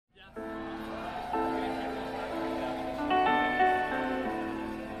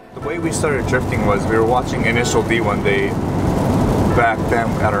The way we started drifting was we were watching Initial D one day back then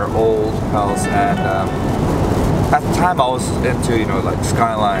at our old house, and at the time I was into, you know, like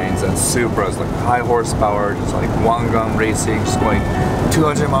Skylines and Supras, like high horsepower, just like one gun racing, just going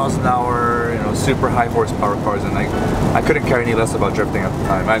 200 miles an hour, you know, super high horsepower cars, and I couldn't care any less about drifting at the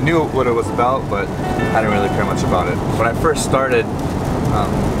time. I knew what it was about, but I didn't really care much about it. When I first started,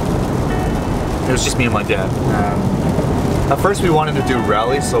 it was just me and my dad. At first we wanted to do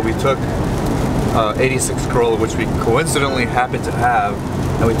rally, so we took 86 Corolla, which we coincidentally happened to have,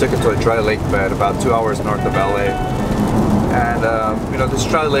 and we took it to a dry lake bed about 2 hours north of LA. And you know, this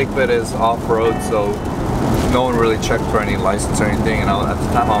dry lake bed is off-road, so no one really checked for any license or anything, and at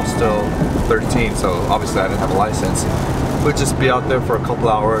the time I was still 13, so obviously I didn't have a license. We'd just be out there for a couple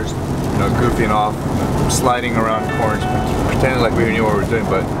hours, you know, goofing off, sliding around corners, pretending like we knew what we were doing,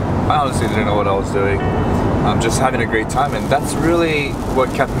 but I honestly didn't know what I was doing. Just having a great time, and that's really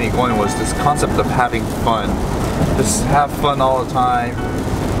what kept me going, was this concept of having fun. Just have fun all the time,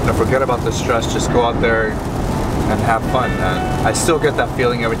 you know, forget about the stress, just go out there and have fun. And I still get that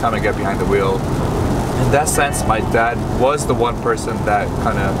feeling every time I get behind the wheel. In that sense, my dad was the one person that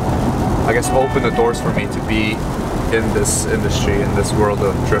kind of, I guess, opened the doors for me to be in this industry, in this world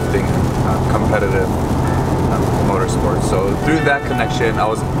of drifting and competitive motorsports. So through that connection, I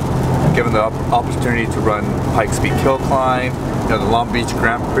was given the opportunity to run Pikes Peak Hill Climb, you know, the Long Beach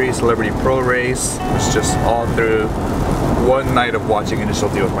Grand Prix Celebrity Pro Race. It's just all through one night of watching Initial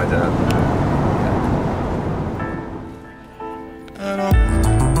D with my dad.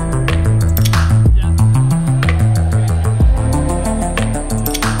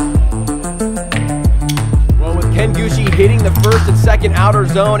 Gushi hitting the first and second outer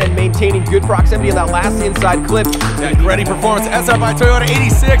zone and maintaining good proximity in that last inside clip. That ready performance, SR by Toyota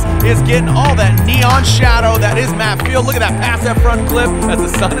 86 is getting all that neon shadow that is map field. Look at that pass that front clip as the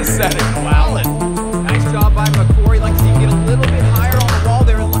sun is setting. Wow. Nice job by McCory. Like to see him get a little bit higher on the wall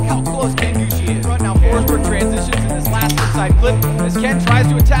there, and look how close Ken Gushi is. Now Forsberg transitions in this last inside clip as Ken tries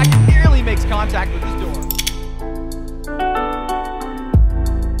to attack and nearly makes contact with his door.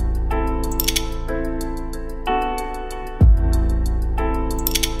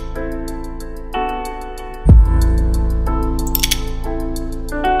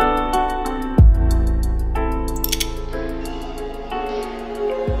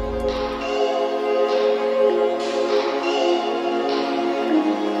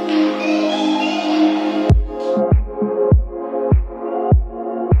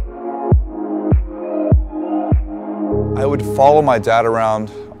 I would follow my dad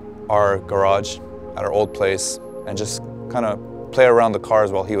around our garage at our old place and just kind of play around the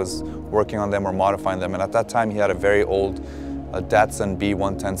cars while he was working on them or modifying them. And at that time, he had a very old Datsun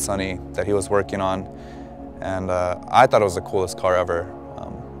B110 Sunny that he was working on. And I thought it was the coolest car ever.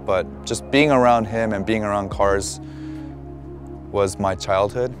 But just being around him and being around cars was my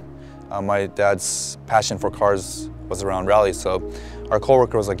childhood. My dad's passion for cars was around rally. So our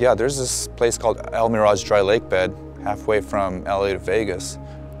coworker was like, yeah, there's this place called El Mirage Dry Lake Bed, halfway from LA to Vegas.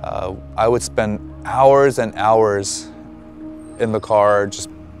 I would spend hours and hours in the car just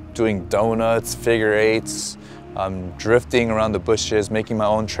doing donuts, figure eights, drifting around the bushes, making my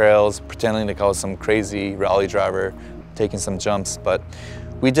own trails, pretending like I was some crazy rally driver, taking some jumps. But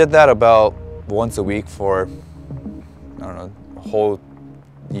we did that about once a week for, I don't know, a whole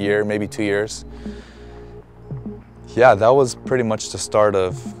year, maybe 2 years. Yeah, that was pretty much the start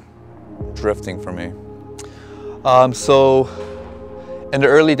of drifting for me. So in the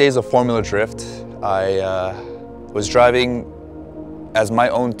early days of Formula Drift, I was driving as my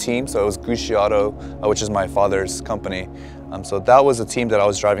own team, so it was Gushi Auto, which is my father's company. So that was the team that I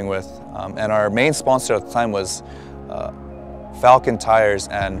was driving with. And our main sponsor at the time was Falcon Tires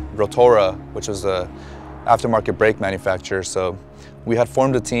and Rotora, which was a aftermarket brake manufacturer. So we had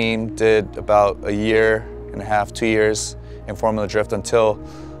formed a team, did about a year and a half, 2 years in Formula Drift until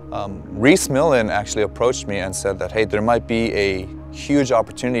Reese Millen actually approached me and said that, hey, there might be a huge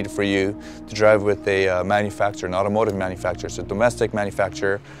opportunity for you to drive with a manufacturer, an automotive manufacturer, so a domestic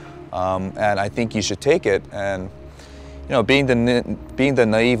manufacturer, and I think you should take it. And you know, being the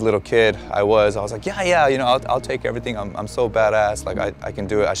naive little kid I was like, yeah, you know, I'll take everything. I'm so badass, like I can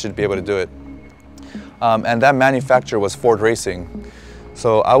do it. I should be able to do it. And that manufacturer was Ford Racing,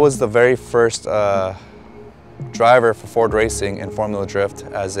 so I was the very first driver for Ford Racing in Formula Drift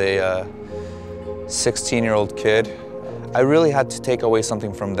as a 16-year-old kid. I really had to take away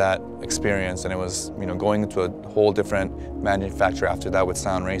something from that experience, and it was, you know, going into a whole different manufacturer after that with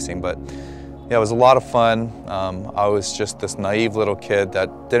Sound Racing. But yeah, it was a lot of fun. I was just this naive little kid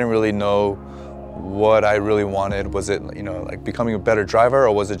that didn't really know what I really wanted. Was it, you know, like becoming a better driver,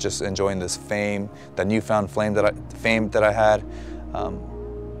 or was it just enjoying this fame, that newfound fame that I had?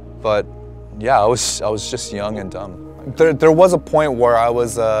 But yeah, I was just young and dumb. There was a point where I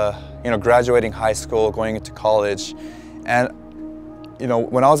was, you know, graduating high school, going into college, and you know,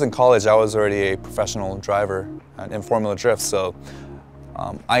 when I was in college, I was already a professional driver in Formula Drift. So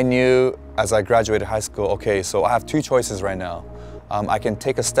I knew as I graduated high school, okay, so I have two choices right now. I can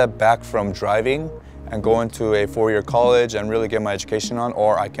take a step back from driving and go into a four-year college and really get my education on,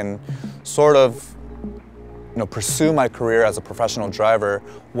 or I can sort of, you know, pursue my career as a professional driver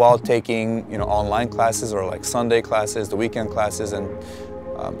while taking, you know, online classes or like Sunday classes, the weekend classes, and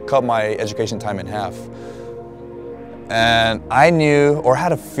cut my education time in half. And I knew, or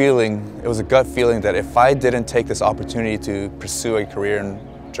had a feeling, it was a gut feeling, that if I didn't take this opportunity to pursue a career in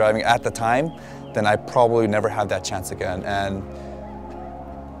driving at the time, then I probably never had that chance again. And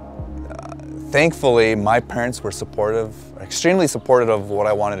thankfully, my parents were supportive, extremely supportive of what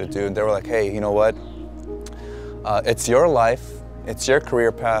I wanted to do. And they were like, hey, you know what? It's your life, it's your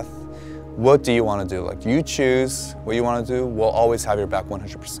career path. What do you want to do? Like, you choose what you want to do. We'll always have your back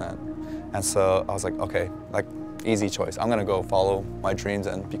 100%. And so I was like, okay, like, easy choice. I'm gonna go follow my dreams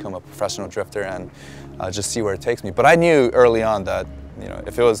and become a professional drifter and just see where it takes me. But I knew early on that, you know,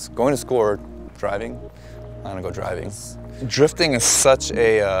 if it was going to school or driving, I'm gonna go driving. Drifting is such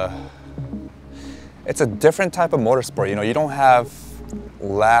a, it's a different type of motorsport. You know, you don't have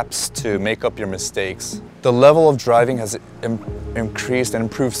laps to make up your mistakes. The level of driving has increased and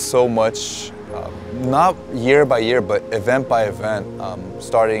improved so much, not year by year, but event by event,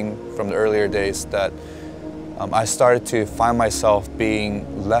 starting from the earlier days, that I started to find myself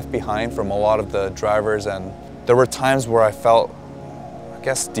being left behind from a lot of the drivers, and there were times where I felt, I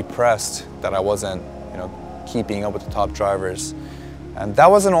guess, depressed that I wasn't, you know, keeping up with the top drivers. And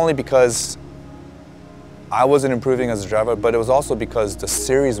that wasn't only because I wasn't improving as a driver, but it was also because the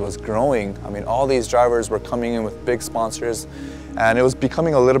series was growing. I mean, all these drivers were coming in with big sponsors, and it was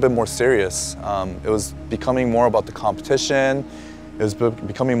becoming a little bit more serious. It was becoming more about the competition. It was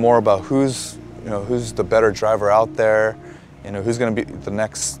becoming more about who's the better driver out there, you know, who's going to be the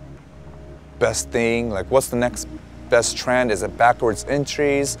next best thing, like what's the next best trend? Is it backwards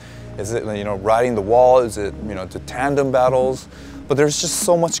entries? Is it, you know, riding the wall? Is it, you know, the tandem battles? But there's just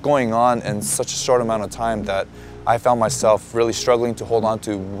so much going on in such a short amount of time that I found myself really struggling to hold on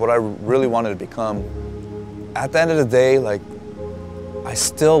to what I really wanted to become. At the end of the day, like, I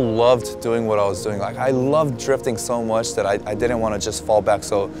still loved doing what I was doing. Like, I loved drifting so much that I didn't want to just fall back.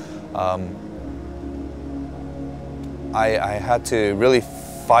 So I had to really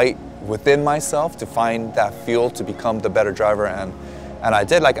fight within myself to find that fuel to become the better driver, and I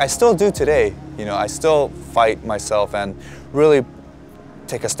did. Like, I still do today. You know, I still fight myself and really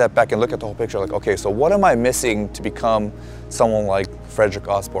take a step back and look at the whole picture. Like, okay, so what am I missing to become someone like Frederick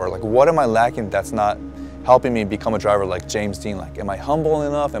Osborne? Like, what am I lacking that's not helping me become a driver like James Dean? Like, am I humble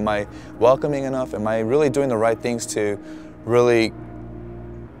enough? Am I welcoming enough? Am I really doing the right things to really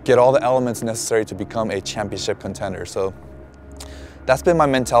get all the elements necessary to become a championship contender? So that's been my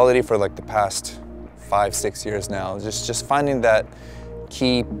mentality for like the past 5-6 years now. Just finding that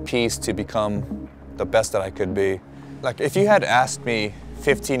key piece to become the best that I could be. Like, if you had asked me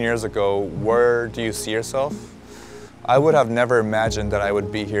 15 years ago, where do you see yourself? I would have never imagined that I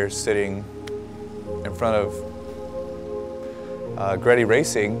would be here sitting in front of Greddy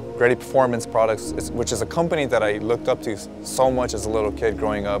Racing, Greddy Performance Products, which is a company that I looked up to so much as a little kid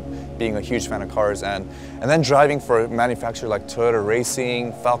growing up, being a huge fan of cars, and then driving for a manufacturer like Toyota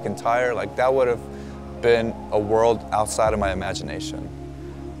Racing, Falcon Tire. Like, that would have been a world outside of my imagination.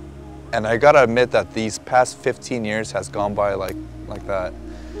 And I gotta admit that these past 15 years has gone by like that.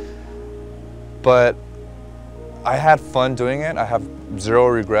 But I had fun doing it. I have zero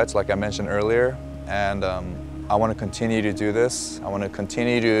regrets, like I mentioned earlier, and I want to continue to do this. I want to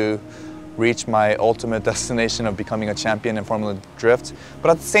continue to reach my ultimate destination of becoming a champion in Formula Drift.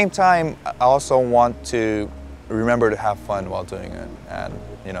 But at the same time, I also want to remember to have fun while doing it. And,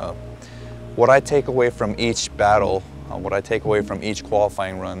 you know, what I take away from each battle, what I take away from each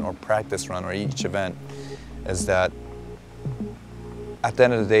qualifying run or practice run or each event, is that at the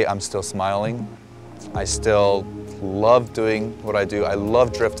end of the day, I'm still smiling. I still love doing what I do. I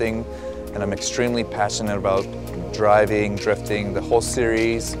love drifting, and I'm extremely passionate about driving, drifting, the whole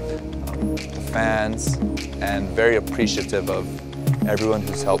series, the fans, and very appreciative of everyone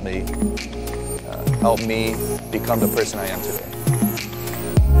who's helped me become the person I am today.